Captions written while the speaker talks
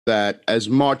that as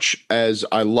much as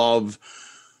I love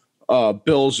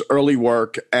Bill's early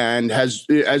work and has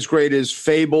as great as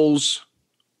Fables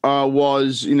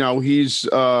was, he's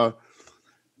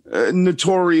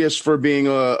notorious for being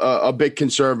a bit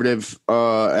conservative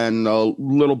and a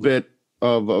little bit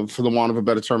of, for the want of a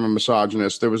better term, a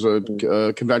misogynist. There was a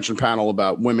convention panel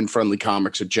about women-friendly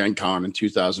comics at Gen Con in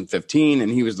 2015,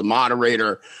 and he was the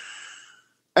moderator.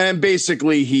 And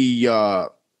basically he,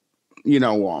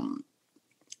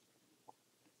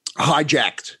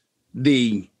 hijacked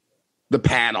the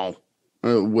panel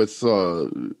with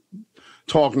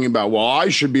talking about, well, I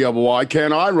should be able, why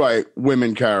can't I write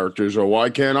women characters, or why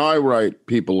can't I write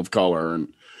people of color,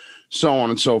 and so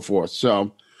on and so forth.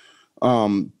 So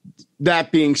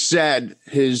that being said,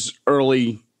 his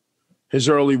early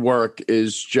work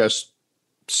is just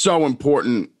so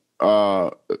important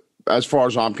as far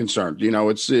as I'm concerned.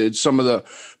 It's some of the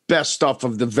best stuff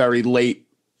of the very late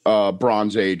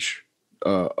Bronze Age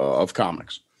of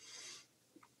comics.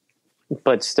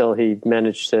 But still, he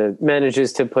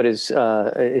manages to put his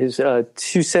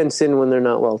 2 cents in when they're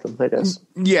not welcome, I guess.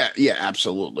 Yeah,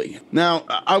 absolutely. Now,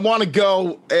 I want to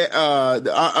go.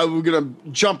 We're going to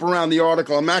jump around the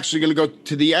article. I'm actually going to go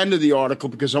to the end of the article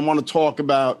because I want to talk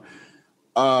about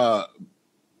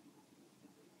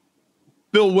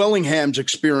Bill Willingham's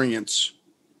experience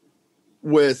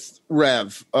with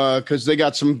Rev, because they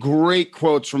got some great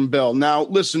quotes from Bill. Now,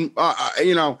 listen,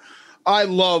 I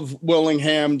love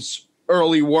Willingham's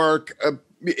early work,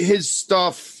 his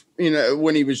stuff,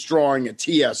 when he was drawing a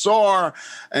TSR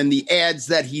and the ads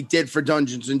that he did for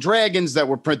Dungeons and Dragons that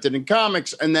were printed in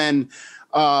comics, and then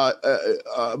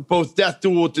both Death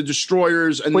Duel with the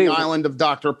Destroyers and the Island of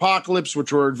Dr. Apocalypse,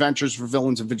 which were adventures for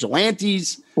villains and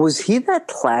vigilantes. Was he that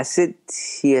classic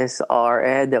TSR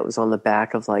ad that was on the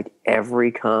back of like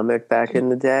every comic back in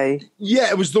the day? Yeah,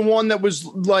 it was the one that was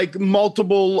like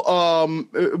multiple.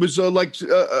 It was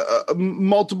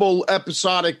multiple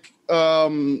episodic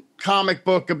comic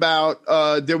book about.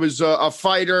 There was a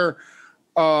fighter.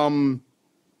 There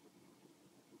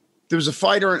was a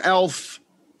fighter, an elf,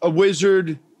 a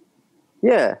wizard.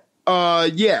 Yeah.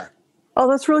 Yeah. Oh,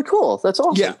 that's really cool. That's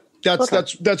awesome. Yeah.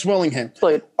 That's Willingham.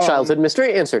 Like childhood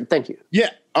mystery answered. Thank you.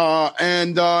 Yeah.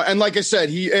 And like I said,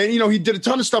 he did a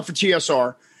ton of stuff for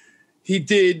TSR. He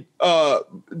did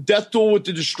Death Duel with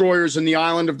the Destroyers and the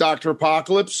Island of Dr.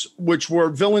 Apocalypse, which were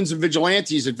villains and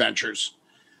vigilantes adventures.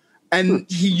 And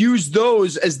he used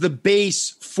those as the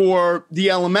base for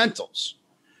the Elementals.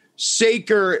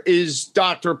 Saker is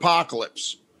Dr.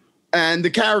 Apocalypse. And the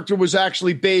character was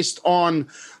actually based on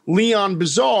Leon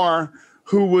Bizarre,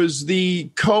 who was the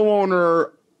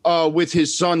co-owner with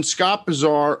his son Scott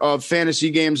Bizarre of Fantasy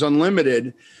Games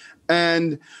Unlimited.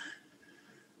 And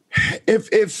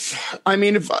if I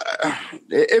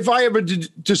ever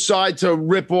decide to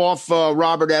rip off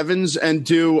Robert Evans and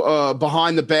do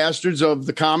Behind the Bastards of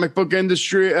the comic book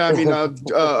industry,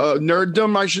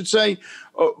 nerddom, I should say,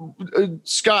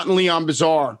 Scott and Leon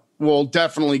Bizarre will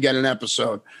definitely get an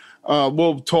episode.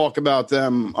 We'll talk about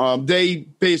them. They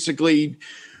basically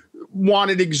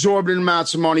wanted exorbitant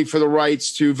amounts of money for the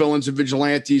rights to Villains and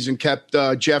Vigilantes and kept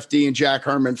Jeff D. and Jack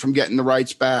Herman from getting the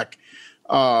rights back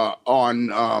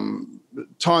on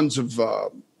tons of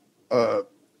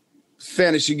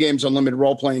Fantasy Games Unlimited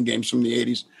role-playing games from the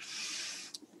 80s.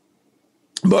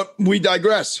 But we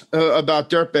digress about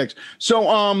dirtbags.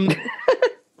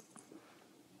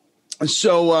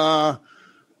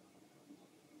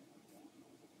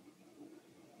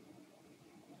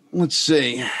 Let's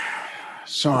see.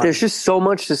 Sorry. There's just so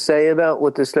much to say about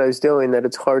what this guy's doing that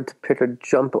it's hard to pick a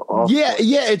jump off. Yeah.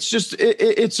 It's just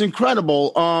it's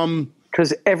incredible.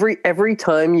 Because every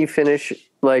time you finish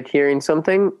like hearing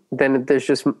something, then there's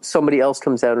just somebody else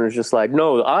comes out and is just like,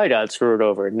 no, I got screwed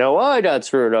over. No, I got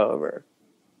screwed over.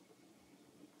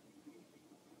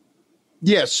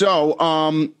 Yeah. So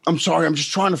I'm sorry. I'm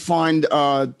just trying to find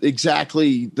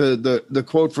exactly the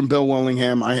quote from Bill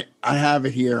Willingham. I have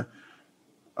it here.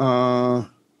 Well,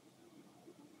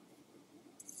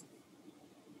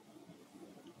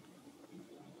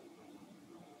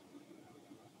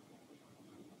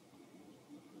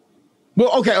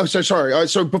 okay. Oh, sorry.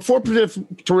 So before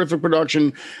Terrific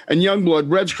Production and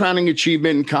Youngblood, Rev's crowning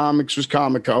achievement in comics was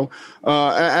Comico.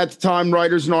 At the time,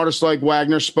 writers and artists like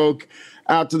Wagner spoke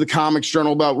out to the Comics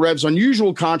Journal about Rev's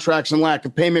unusual contracts and lack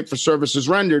of payment for services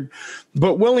rendered.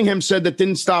 But Willingham said that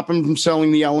didn't stop him from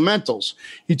selling the Elementals.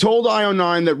 He told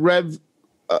IO9 that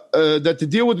that the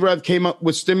deal with Rev came up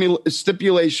with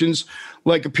stipulations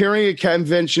like appearing at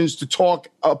conventions to talk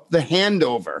up the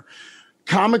handover.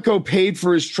 Comico paid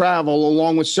for his travel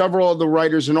along with several other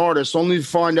writers and artists, only to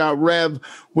find out Rev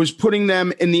was putting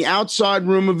them in the outside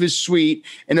room of his suite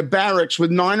in a barracks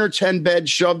with 9 or 10 beds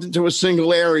shoved into a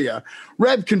single area.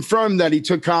 Rev confirmed that he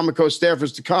took Comico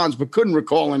staffers to cons, but couldn't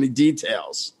recall any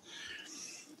details.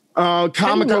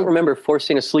 Comico, I don't remember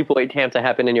forcing a sleepaway camp to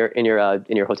happen in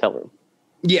your hotel room.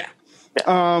 Yeah.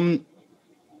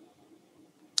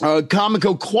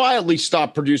 Comico quietly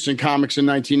stopped producing comics in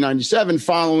 1997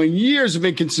 following years of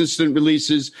inconsistent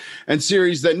releases and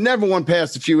series that never went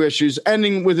past a few issues,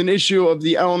 ending with an issue of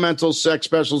the Elemental Sex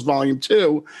Specials Volume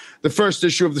 2. The first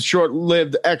issue of the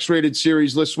short-lived X-rated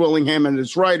series lists Willingham and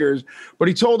its writers, but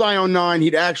he told IO9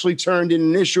 he'd actually turned in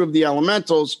an issue of the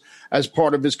Elementals as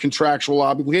part of his contractual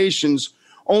obligations,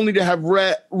 only to have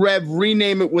Rev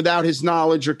rename it without his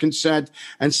knowledge or consent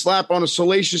and slap on a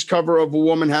salacious cover of a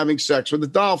woman having sex with a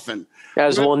dolphin.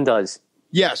 As one does.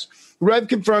 Yes. Rev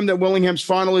confirmed that Willingham's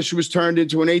final issue was turned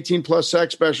into an 18-plus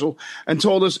sex special and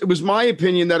told us, it was my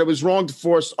opinion that it was wrong to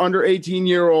force under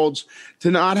 18-year-olds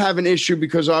to not have an issue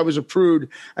because I was a prude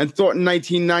and thought in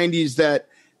 1990s that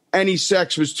any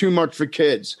sex was too much for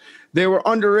kids. They were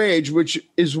underage, which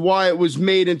is why it was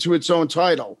made into its own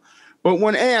title. But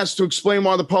when asked to explain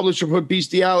why the publisher put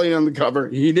bestiality on the cover,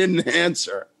 he didn't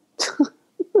answer.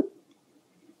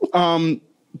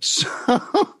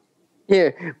 Yeah,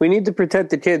 we need to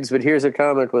protect the kids, but here's a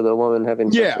comic with a woman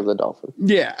having sex with a dolphin.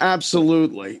 Yeah,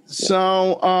 absolutely. Yeah.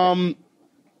 So,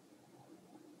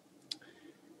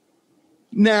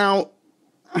 now,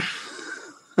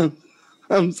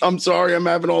 I'm sorry I'm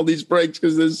having all these breaks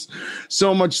because there's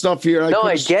so much stuff here.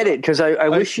 I get it, because I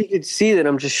wish you could see that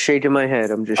I'm just shaking my head.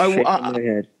 My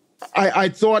head. I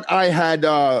thought I had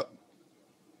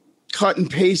cut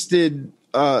and pasted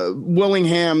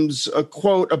Willingham's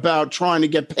quote about trying to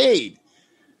get paid.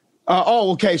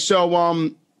 Okay.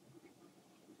 So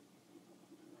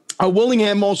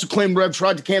Willingham also claimed Rev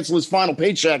tried to cancel his final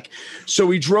paycheck, so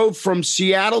he drove from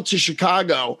Seattle to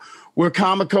Chicago, where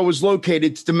Comico was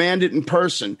located, to demand it in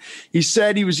person. He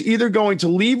said he was either going to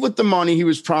leave with the money he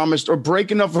was promised or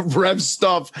break enough of Rev's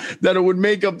stuff that it would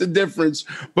make up the difference,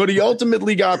 but he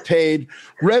ultimately got paid.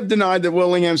 Rev denied that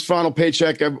Willingham's final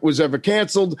paycheck was ever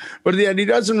canceled, but yet he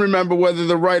doesn't remember whether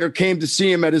the writer came to see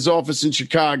him at his office in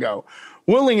Chicago.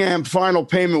 Willingham's final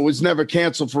payment was never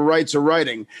canceled for rights or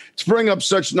writing. To bring up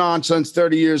such nonsense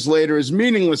 30 years later is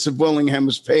meaningless if Willingham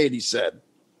was paid, he said.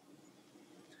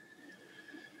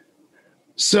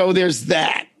 So there's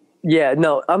that. Yeah,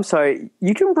 no, I'm sorry.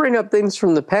 You can bring up things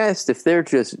from the past if they're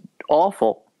just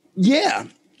awful. Yeah.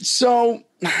 So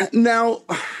now,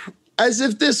 as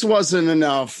if this wasn't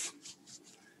enough,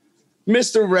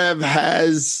 Mr. Rev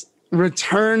has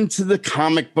returned to the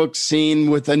comic book scene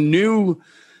with a new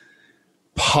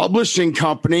publishing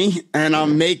company, and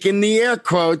I'm making the air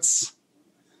quotes.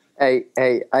 Hey,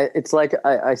 it's like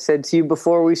I said to you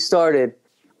before we started.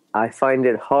 I find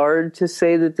it hard to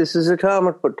say that this is a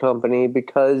comic book company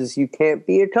because you can't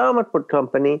be a comic book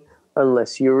company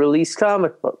unless you release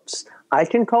comic books. I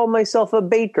can call myself a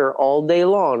baker all day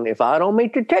long. If I don't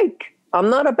make a cake, I'm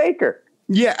not a baker.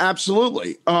 Yeah,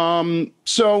 absolutely. Okay.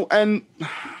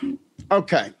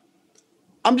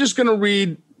 I'm just going to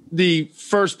read the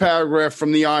first paragraph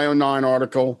from the IO9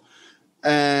 article,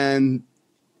 and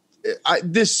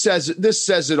this says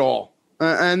it all.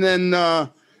 And then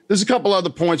there's a couple other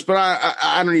points, but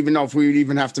I don't even know if we would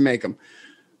even have to make them.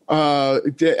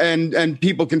 And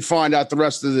people can find out the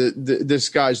rest of this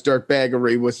guy's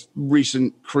dirtbaggery with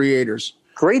recent creators.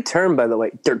 Great term, by the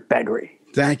way, dirtbaggery.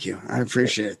 Thank you. I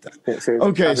appreciate that. Yeah,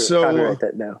 okay, so copyright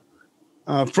that now.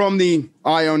 From the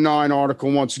IO9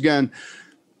 article, once again,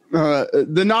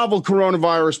 the novel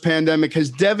coronavirus pandemic has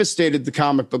devastated the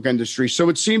comic book industry, so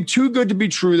it seemed too good to be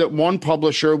true that one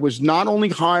publisher was not only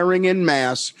hiring en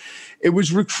masse, it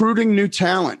was recruiting new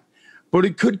talent, but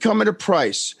it could come at a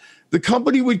price. The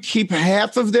company would keep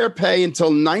half of their pay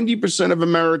until 90% of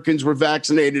Americans were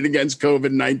vaccinated against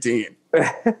COVID-19.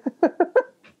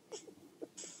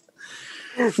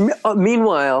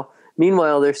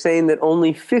 Meanwhile, they're saying that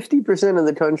only 50% of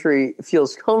the country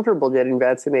feels comfortable getting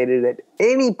vaccinated at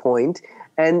any point,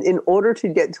 and in order to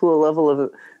get to a level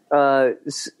of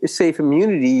safe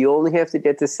immunity, you only have to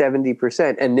get to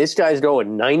 70%. And this guy's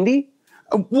going 90%?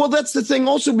 Well, that's the thing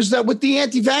also, was that with the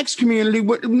anti-vax community,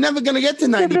 we're never going to get to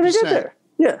 90%. We're going to get there.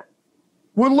 Yeah.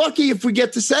 We're lucky if we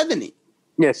get to 70.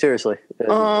 Yeah, seriously.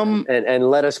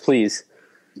 And let us please.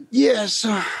 Yes.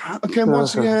 Okay,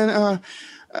 once again,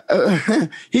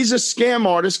 he's a scam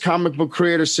artist, comic book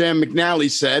creator Sam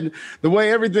McNally said. The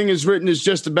way everything is written is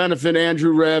just to benefit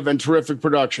Andrew Rev and terrific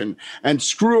production, and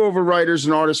screw over writers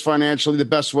and artists financially the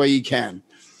best way he can.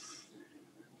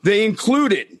 They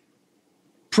included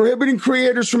prohibiting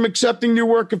creators from accepting new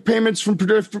work if payments from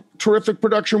terrific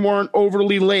production weren't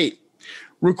overly late,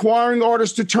 requiring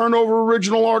artists to turn over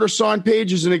original artist signed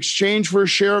pages in exchange for a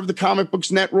share of the comic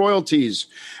book's net royalties,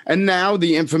 and now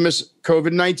the infamous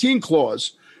COVID-19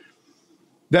 clause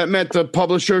that meant the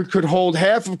publisher could hold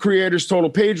half of creators' total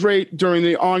page rate during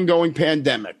the ongoing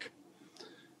pandemic.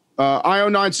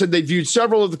 IO9 said they viewed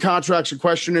several of the contracts in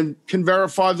question and can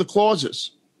verify the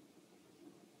clauses.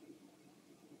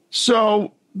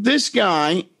 So this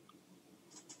guy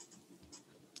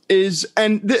is,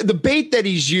 and the bait that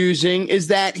he's using is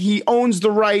that he owns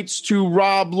the rights to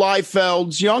Rob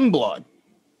Liefeld's Youngblood.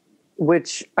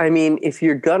 Which, I mean, if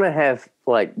you're going to have,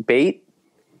 like, bait,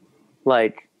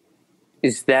 like,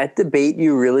 is that the bait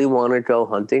you really want to go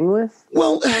hunting with?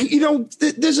 Well, you know,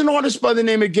 there's an artist by the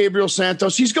name of Gabriel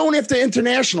Santos. He's going after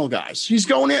international guys. He's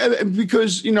going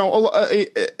because, you know,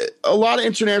 a lot of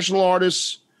international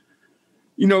artists,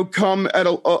 you know, come at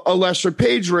a lesser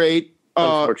page rate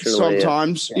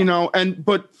sometimes, yeah. You know,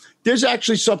 but there's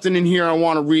actually something in here I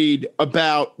want to read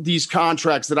about these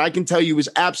contracts that I can tell you is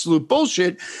absolute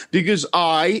bullshit, because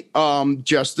I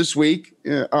just this week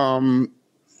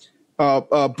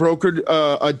brokered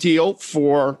a deal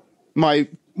for my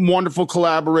wonderful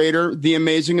collaborator, the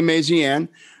amazing Ann,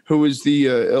 who is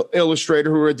the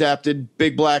illustrator who adapted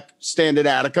Big Black Standard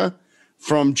Attica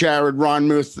from Jared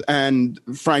Ronmuth and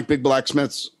Frank Big Black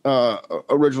Smith's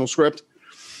original script.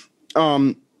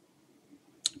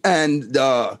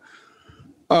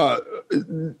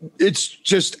 It's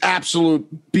just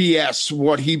absolute BS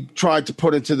what he tried to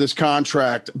put into this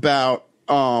contract about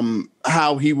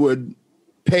how he would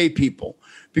pay people,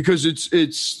 because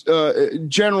it's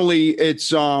generally it's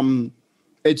done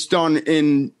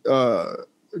in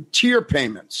tier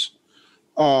payments.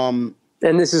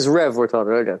 And this is Rev we're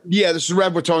talking about. Okay. Yeah, this is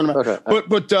Rev we're talking about. Okay.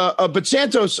 But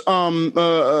Santos,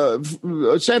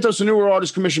 Santos, a newer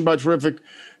artist commissioned by Terrific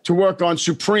to work on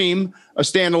Supreme, a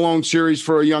standalone series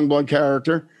for a Youngblood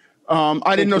character.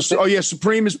 I didn't know. Oh yeah,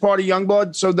 Supreme is part of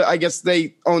Youngblood, so I guess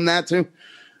they own that too.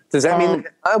 Does that mean?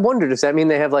 I wonder. Does that mean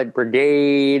they have like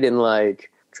Brigade and like?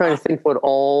 Trying to think what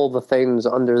all the things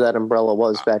under that umbrella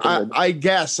was back in the day. I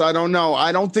guess. I don't know.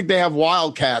 I don't think they have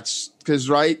Wildcats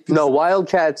right? No,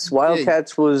 Wildcats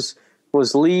was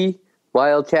Lee.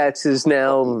 Wildcats is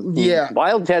now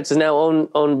Wildcats is now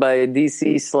owned by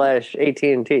DC /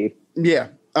 AT&T. Yeah.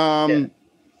 I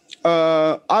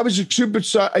was super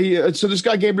excited. So this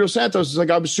guy Gabriel Santos is like,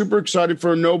 I was super excited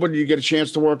for nobody to get a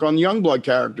chance to work on Youngblood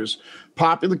characters,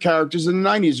 popular characters in the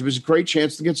 90s. It was a great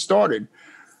chance to get started.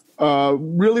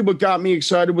 Really what got me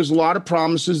excited was a lot of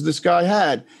promises this guy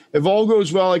had. If all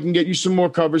goes well, I can get you some more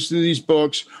covers to these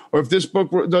books. Or if this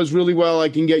book does really well, I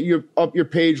can get you up your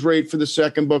page rate for the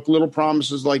second book. Little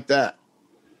promises like that.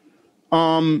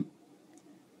 The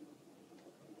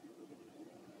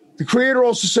creator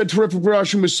also said Terrific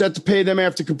Production was set to pay them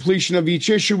after completion of each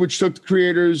issue, which took the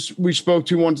creators we spoke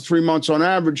to 1 to 3 months on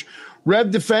average. Rev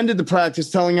defended the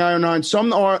practice, telling IO9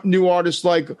 some new artists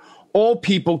like all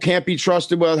people can't be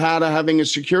trusted without having a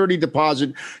security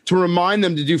deposit to remind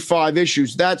them to do 5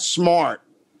 issues. That's smart.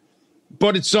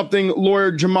 But it's something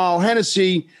lawyer Jamal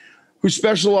Hennessy, who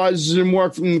specializes in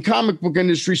work in the comic book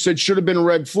industry, said should have been a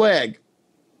red flag.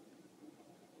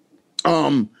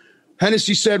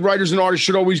 Hennessy said writers and artists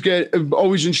should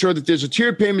always ensure that there's a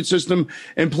tiered payment system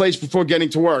in place before getting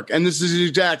to work. And this is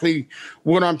exactly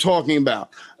what I'm talking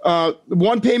about.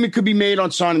 One payment could be made on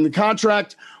signing the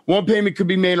contract. One payment could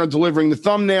be made on delivering the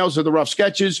thumbnails or the rough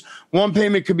sketches. One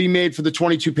payment could be made for the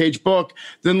 22-page book.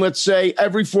 Then let's say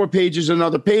every 4 pages,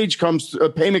 another payment comes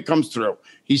through,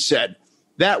 he said.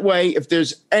 That way, if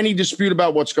there's any dispute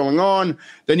about what's going on,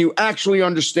 then you actually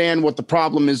understand what the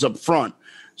problem is up front.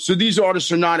 So these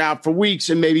artists are not out for weeks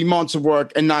and maybe months of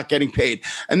work and not getting paid.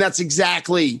 And that's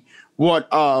exactly what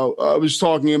I was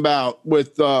talking about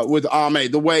with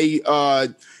Ame. The way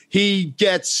he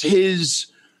gets his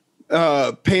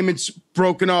payments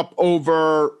broken up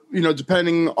over,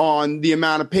 depending on the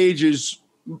amount of pages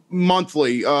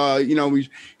monthly.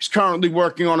 He's currently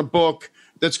working on a book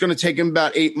that's going to take him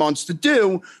about 8 months to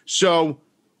do. So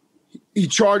he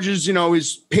charges,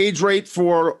 his page rate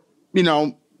for,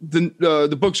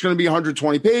 the book's going to be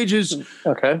 120 pages.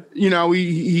 Okay.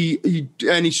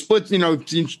 He splits,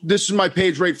 this is my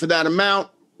page rate for that amount.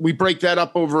 We break that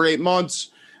up over 8 months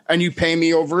and you pay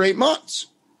me over 8 months.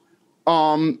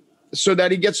 So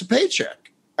that he gets a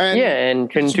paycheck. And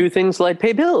can do things like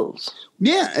pay bills.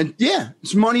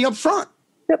 It's money up front.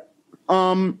 Yep.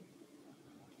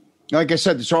 Like I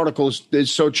said, this article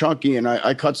is so chunky, and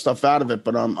I cut stuff out of it,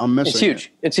 but I'm missing. It's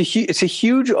huge. It's a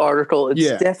huge article.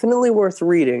 It's definitely worth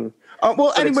reading.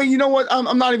 Well, anyway, you know what?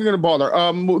 I'm not even going to bother.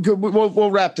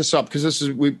 We'll wrap this up because this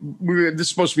is this is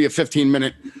supposed to be a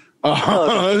 15-minute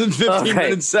 15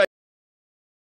 minute segment.